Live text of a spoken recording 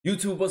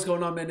YouTube, what's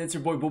going on, man? It's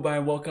your boy Booba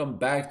and welcome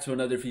back to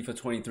another FIFA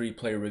 23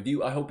 player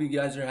review. I hope you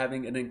guys are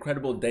having an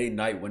incredible day,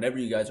 night, whenever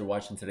you guys are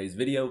watching today's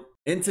video.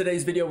 In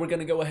today's video, we're going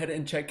to go ahead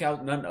and check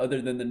out none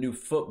other than the new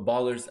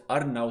Footballers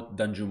Arnaut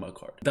Danjuma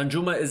card.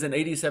 Danjuma is an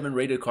 87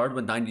 rated card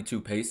with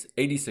 92 pace,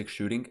 86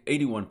 shooting,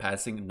 81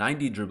 passing,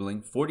 90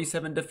 dribbling,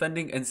 47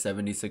 defending, and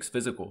 76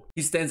 physical.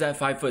 He stands at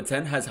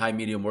 5'10", has high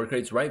medium work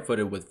rates, right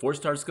footed with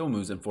 4-star skill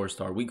moves and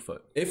 4-star weak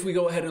foot. If we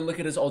go ahead and look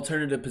at his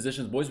alternative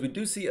positions, boys, we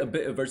do see a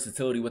bit of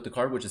versatility with the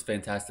card, which is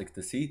fantastic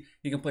to see.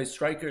 He can play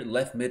striker,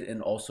 left mid,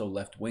 and also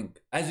left wing.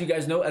 As you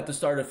guys know, at the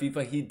start of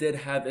FIFA, he did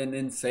have an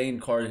insane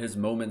card, his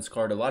Moments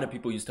card. A lot of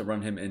people used to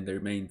run him in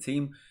their main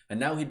team, and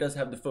now he does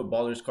have the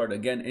Footballers card.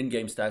 Again,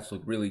 in-game stats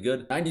look really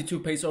good. 92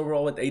 pace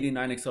overall with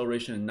 89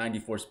 acceleration and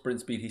 94 sprint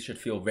speed. He should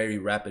feel very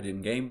rapid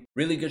in game.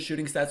 Really good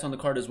shooting stats on the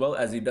card as well,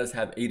 as he does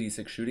have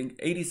 86 shooting,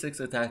 86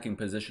 attacking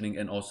positioning,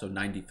 and also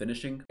 90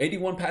 finishing.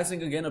 81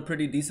 passing, again, a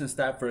pretty decent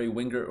stat for a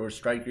winger or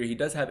striker. He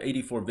does have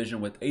 84 vision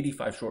with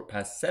 85 short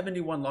pass,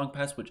 71 long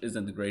pass, which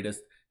isn't the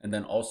greatest, and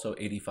then also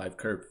 85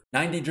 curve.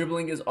 90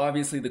 dribbling is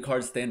obviously the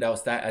card's standout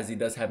stat, as he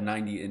does have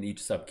 90 in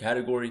each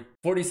subcategory.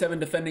 47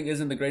 defending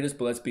isn't the greatest,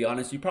 but let's be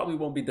honest, you probably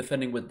won't be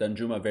defending with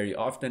Danjuma very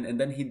often.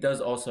 And then he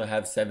does also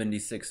have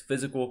 76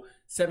 physical,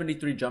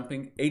 73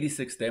 jumping,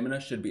 86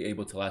 stamina, should be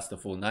able to last the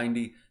full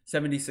 90,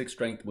 76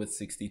 strength with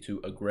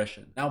 62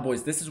 aggression. Now,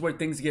 boys, this is where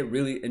things get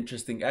really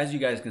interesting. As you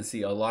guys can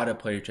see, a lot of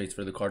player traits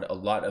for the card, a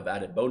lot of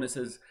added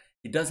bonuses.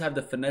 He does have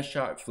the finesse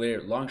shot,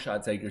 flare, long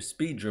shot taker,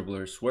 speed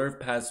dribbler,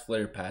 swerve pass,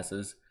 flare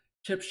passes,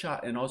 chip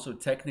shot, and also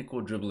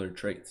technical dribbler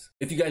traits.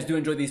 If you guys do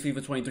enjoy these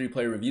FIFA 23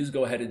 player reviews,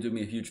 go ahead and do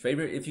me a huge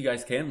favor. If you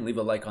guys can, leave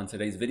a like on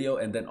today's video,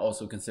 and then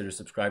also consider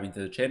subscribing to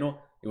the channel.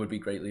 It would be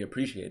greatly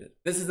appreciated.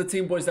 This is the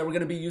team, boys, that we're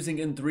going to be using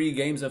in 3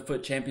 games of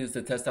Foot Champions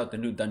to test out the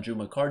new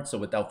Danjuma card. So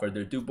without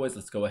further ado, boys,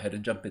 let's go ahead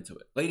and jump into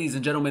it. Ladies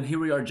and gentlemen, here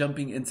we are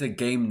jumping into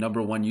game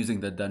number 1 using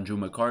the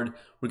Danjuma card.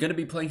 We're going to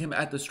be playing him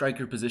at the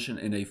striker position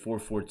in a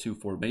 4-4-2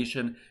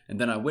 formation. And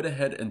then I went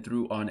ahead and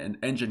threw on an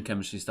engine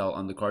chemistry style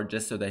on the card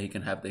just so that he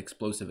can have the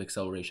explosive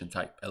acceleration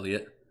type.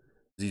 Elliott,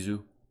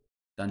 Zizou,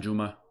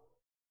 Danjuma.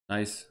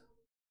 Nice.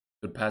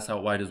 Good pass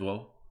out wide as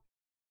well.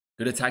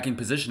 Good attacking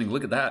positioning.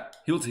 Look at that.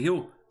 Heel to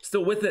heel.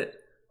 Still with it.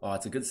 Oh,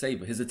 it's a good save.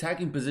 His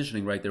attacking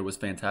positioning right there was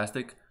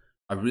fantastic.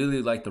 I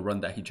really like the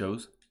run that he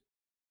chose.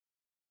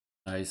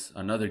 Nice.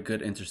 Another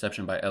good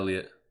interception by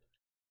Elliott.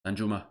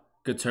 Danjuma.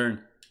 Good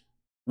turn.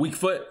 Weak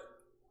foot.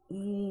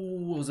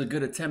 Ooh, it was a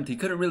good attempt. He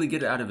couldn't really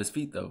get it out of his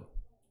feet, though.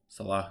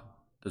 Salah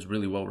does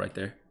really well right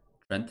there.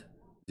 Trent.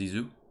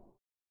 Zizou.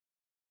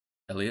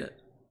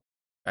 Elliott.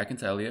 Back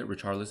into Elliott.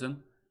 Richarlison.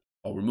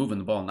 Oh, we're moving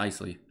the ball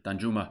nicely.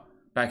 Danjuma.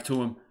 Back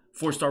to him.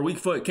 4-star weak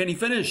foot. Can he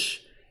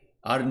finish?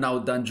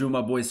 Arnaut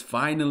Danjuma, boys,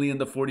 finally in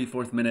the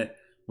 44th minute,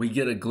 we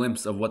get a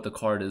glimpse of what the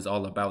card is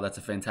all about. That's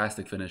a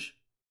fantastic finish.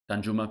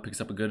 Danjuma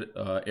picks up a good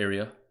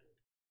area.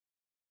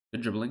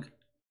 Good dribbling.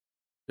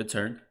 Good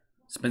turn.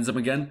 Spins him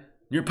again.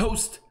 Near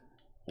post.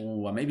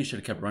 Oh, I maybe should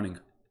have kept running.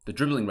 The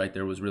dribbling right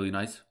there was really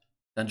nice.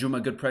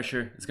 Danjuma, good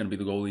pressure. It's going to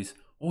be the goalies.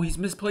 Oh, he's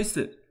misplaced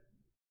it.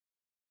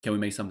 Can we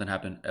make something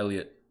happen?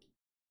 Elliott.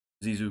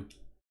 Zizou.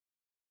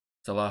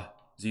 Salah.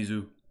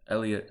 Zizou.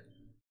 Elliott.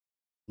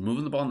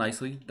 Moving the ball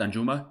nicely.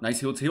 Danjuma, nice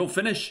heel to heel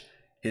finish.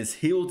 His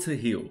heel to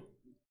heel.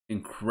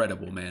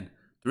 Incredible, man.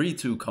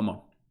 3-2, come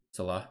on.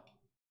 Salah.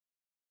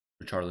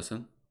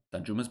 Richarlison.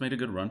 Danjuma's made a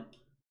good run.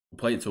 We'll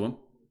play it to him.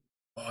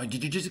 Oh,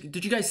 did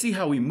you guys see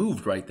how he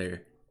moved right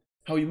there?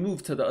 How he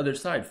moved to the other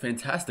side.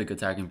 Fantastic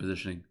attacking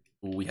positioning.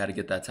 Oh, we had to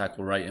get that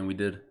tackle right, and we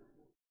did.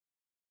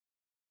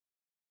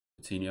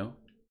 Coutinho.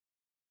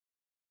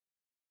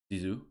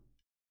 Zizou.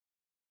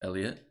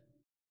 Elliott.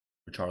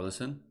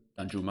 Richarlison.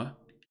 Danjuma.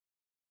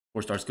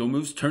 4-star skill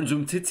moves, turns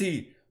him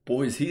Titi.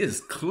 Boys, he is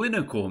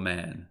clinical,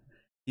 man.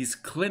 He's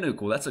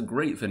clinical. That's a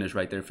great finish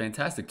right there.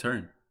 Fantastic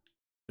turn.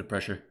 Good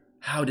pressure.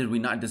 How did we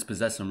not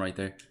dispossess him right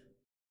there?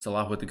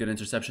 Salah with a good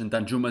interception.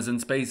 Danjuma's in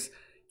space.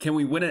 Can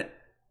we win it?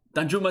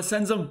 Danjuma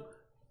sends him.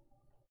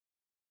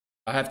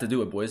 I have to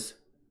do it, boys.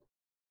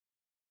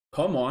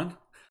 Come on.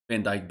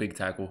 Van Dijk, big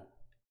tackle.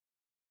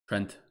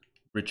 Trent,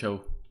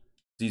 Richo,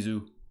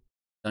 Zizou,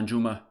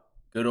 Danjuma.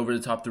 Good over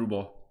the top through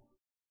ball.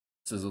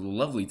 This is a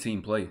lovely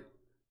team play.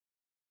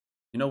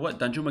 You know what?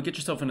 Danjuma, get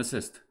yourself an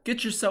assist.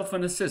 Get yourself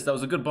an assist. That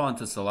was a good ball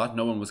into Salah.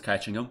 No one was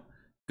catching him.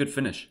 Good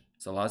finish.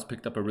 Salah's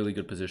picked up a really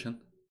good position.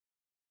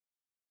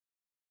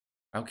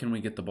 How can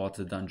we get the ball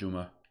to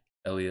Danjuma?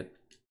 Elliott.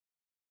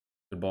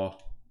 Good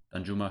ball.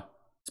 Danjuma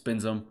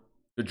spins him.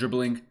 Good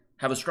dribbling.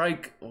 Have a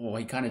strike. Oh,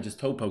 he kind of just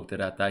toe poked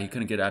it at that. He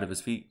couldn't get out of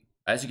his feet.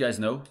 As you guys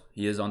know,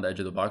 he is on the edge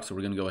of the box, so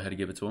we're going to go ahead and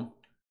give it to him.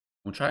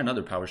 We'll try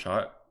another power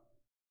shot.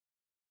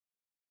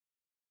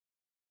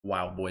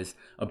 Wow, boys.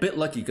 A bit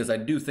lucky because I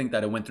do think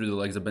that it went through the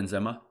legs of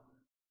Benzema.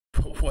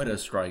 What a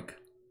strike.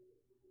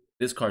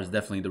 This card is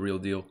definitely the real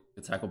deal.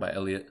 Good tackle by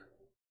Elliott.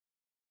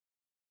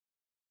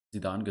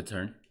 Zidane, good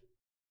turn.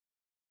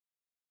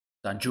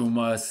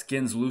 Danjuma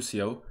skins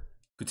Lucio.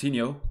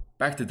 Coutinho,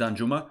 back to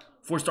Danjuma.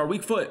 4-star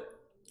weak foot.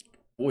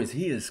 Boys,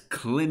 he is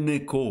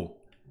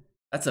clinical.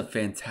 That's a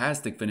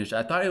fantastic finish.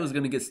 I thought it was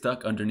going to get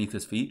stuck underneath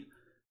his feet,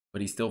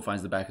 but he still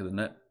finds the back of the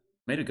net.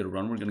 Made a good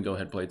run. We're going to go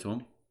ahead and play to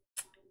him.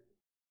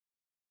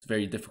 It's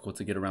very difficult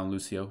to get around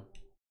Lucio.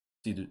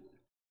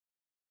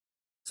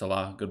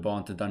 Salah, good ball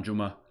into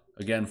Danjuma.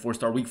 Again,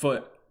 4-star weak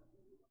foot.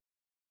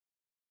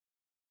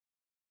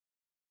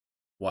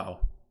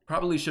 Wow.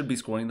 Probably should be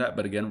scoring that,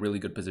 but again, really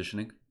good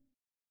positioning.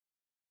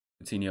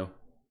 Coutinho.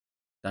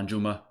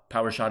 Danjuma,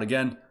 power shot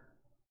again.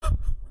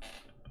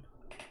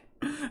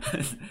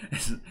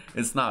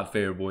 It's not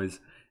fair, boys.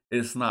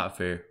 It's not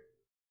fair.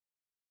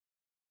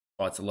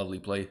 Oh, it's a lovely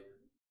play.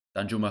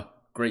 Danjuma,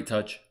 great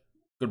touch.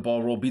 Good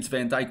ball roll, beats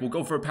Van Dijk. We'll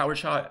go for a power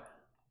shot.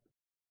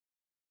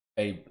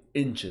 Hey,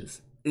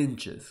 inches.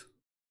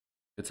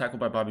 Good tackle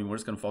by Bobby Moore.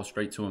 It's going to fall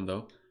straight to him,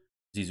 though.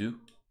 Zizou.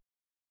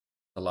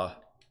 Salah.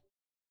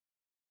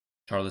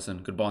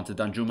 Charlison, good ball into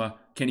Danjuma.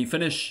 Can he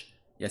finish?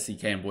 Yes, he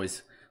can,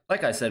 boys.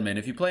 Like I said, man,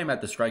 if you play him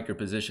at the striker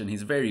position,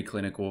 he's very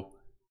clinical.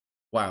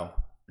 Wow.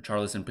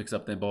 Charlison picks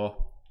up the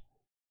ball.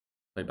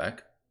 Play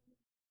back.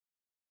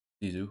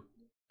 Zizou.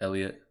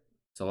 Elliott.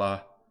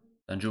 Salah.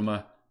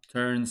 Danjuma.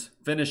 Turns.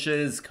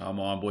 Finishes. Come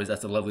on, boys.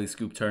 That's a lovely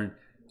scoop turn.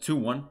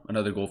 2-1.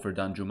 Another goal for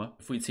Danjuma.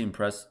 If we team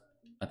press,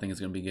 I think it's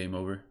going to be game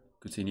over.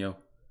 Coutinho.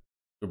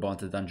 Good ball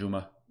into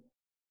Danjuma.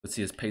 Let's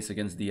see his pace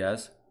against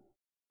Diaz.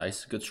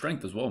 Nice. Good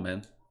strength as well,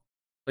 man.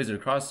 Plays it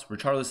across.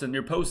 Richarlison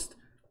near post.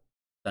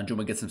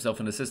 Danjuma gets himself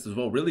an assist as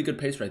well. Really good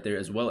pace right there,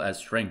 as well as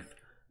strength.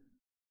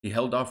 He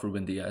held off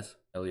Ruben Diaz.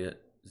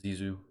 Elliott,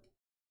 Zizou,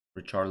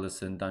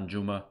 Richarlison,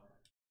 Danjuma.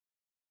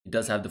 He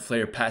does have the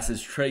flare,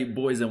 passes straight,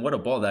 boys. And what a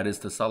ball that is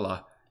to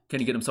Salah. Can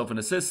he get himself an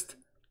assist?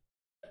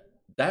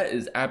 That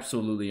is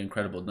absolutely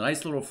incredible.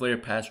 Nice little flare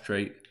pass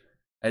straight.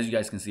 As you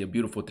guys can see, a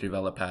beautiful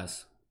Trivela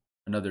pass.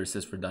 Another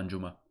assist for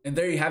Danjuma. And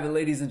there you have it,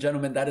 ladies and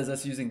gentlemen. That is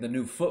us using the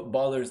new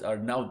Footballers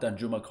Arnaut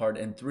Danjuma card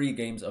in 3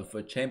 games of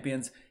Foot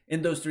Champions.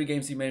 In those 3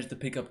 games, he managed to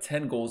pick up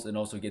 10 goals and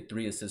also get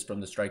 3 assists from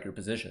the striker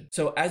position.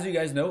 So as you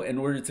guys know, in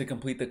order to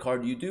complete the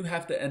card, you do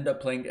have to end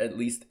up playing at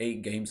least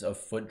 8 games of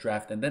Foot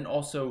Draft and then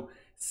also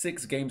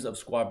 6 games of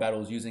squad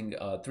battles using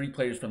 3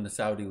 players from the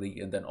Saudi League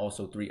and then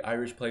also 3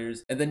 Irish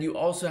players. And then you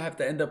also have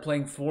to end up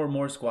playing 4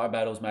 more squad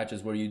battles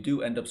matches where you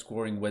do end up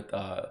scoring with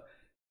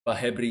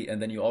Bahebri,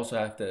 and then you also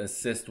have to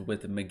assist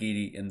with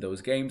Magidi in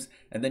those games,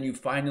 and then you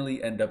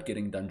finally end up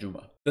getting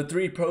Danjuma. The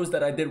 3 pros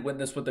that I did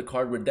witness with the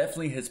card were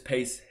definitely his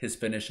pace, his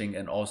finishing,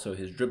 and also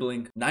his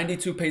dribbling.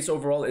 92 pace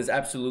overall is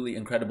absolutely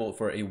incredible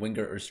for a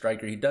winger or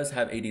striker. He does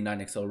have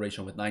 89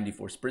 acceleration with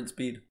 94 sprint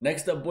speed.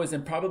 Next up, boys,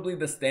 and probably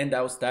the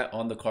standout stat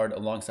on the card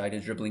alongside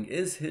his dribbling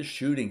is his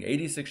shooting.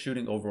 86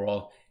 shooting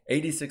overall.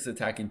 86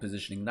 attacking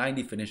positioning,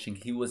 90 finishing.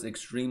 He was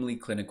extremely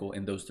clinical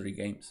in those 3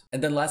 games.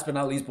 And then last but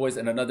not least, boys,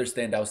 and another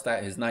standout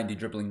stat, his 90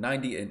 dribbling,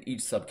 90 in each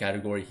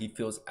subcategory. He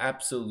feels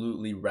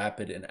absolutely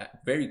rapid and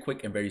very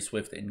quick and very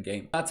swift in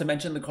game. Not to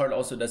mention, the card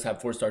also does have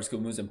 4-star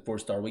skill moves and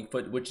 4-star weak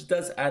foot, which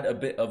does add a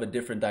bit of a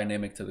different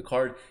dynamic to the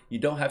card. You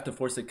don't have to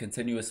force it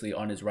continuously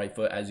on his right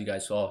foot. As you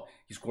guys saw,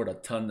 he scored a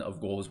ton of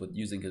goals with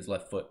using his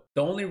left foot.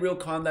 The only real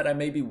con that I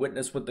maybe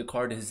witnessed with the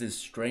card is his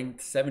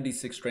strength,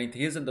 76 strength.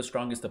 He isn't the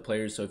strongest of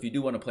players, so if you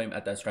do want to play him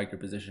at that striker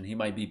position, he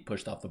might be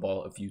pushed off the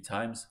ball a few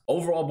times.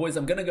 Overall, boys,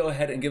 I'm going to go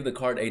ahead and give the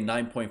card a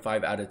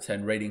 9.5 out of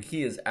 10 rating.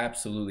 He is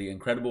absolutely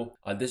incredible.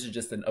 This is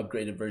just an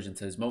upgraded version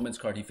to his Moments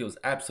card. He feels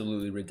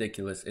absolutely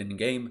ridiculous in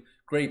game.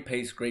 Great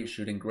pace, great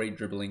shooting, great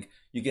dribbling.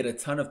 You get a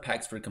ton of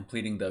packs for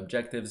completing the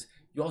objectives.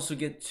 You also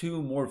get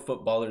 2 more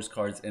Footballers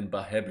cards in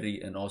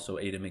Bahebri and also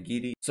Ada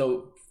Magidi.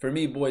 So for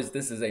me, boys,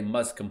 this is a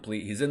must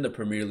complete. He's in the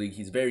Premier League.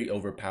 He's very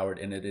overpowered,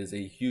 and it is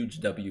a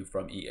huge W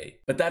from EA.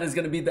 But that is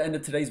going to be the end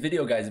of today's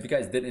video, guys. If you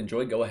guys did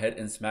enjoy, go ahead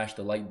and smash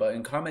the like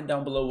button. Comment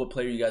down below what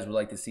player you guys would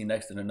like to see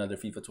next in another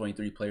FIFA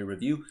 23 player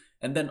review.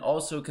 And then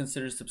also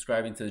consider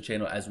subscribing to the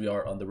channel as we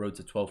are on the road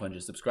to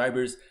 1,200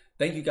 subscribers.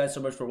 Thank you guys so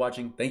much for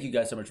watching. Thank you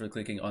guys so much for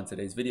clicking on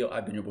today's video.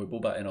 I've been your boy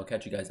Booba, and I'll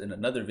catch you guys in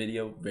another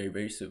video very,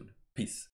 very soon. Peace.